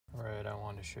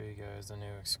to show you guys the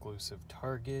new exclusive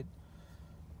Target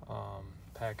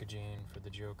packaging for the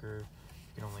Joker.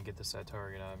 You can only get this at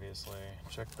Target, obviously.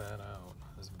 Check that out.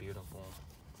 It's beautiful.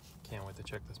 Can't wait to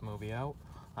check this movie out.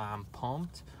 I'm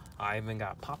pumped. I even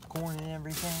got popcorn and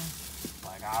everything.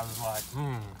 Like, I was like,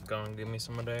 gonna give me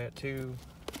some of that too.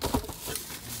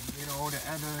 You know, the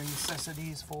other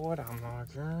necessities for it. I'm like,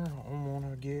 yeah, I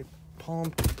wanna get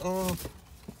pumped up.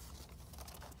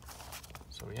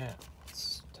 So yeah,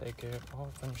 let's take it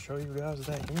off and show you guys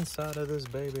the inside of this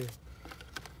baby.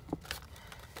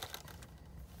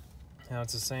 Now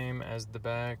it's the same as the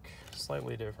back,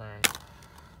 slightly different.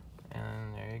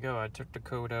 And there you go. I took the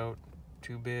coat out.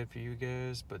 Too bad for you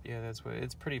guys, but yeah, that's what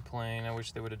it's pretty plain. I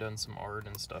wish they would have done some art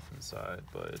and stuff inside,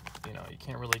 but you know, you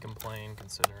can't really complain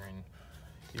considering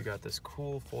you got this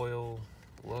cool foil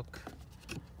look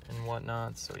and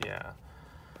whatnot. So yeah,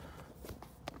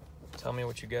 tell me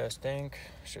what you guys think,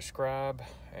 subscribe,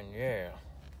 and yeah,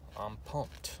 I'm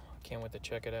pumped. Can't wait to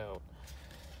check it out.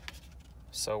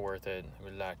 So worth it. It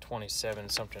was like 27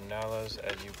 something dollars.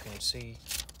 As you can see,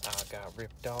 I got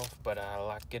ripped off, but I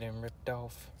like getting ripped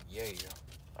off. Yeah.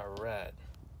 All right.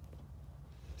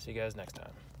 See you guys next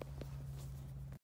time.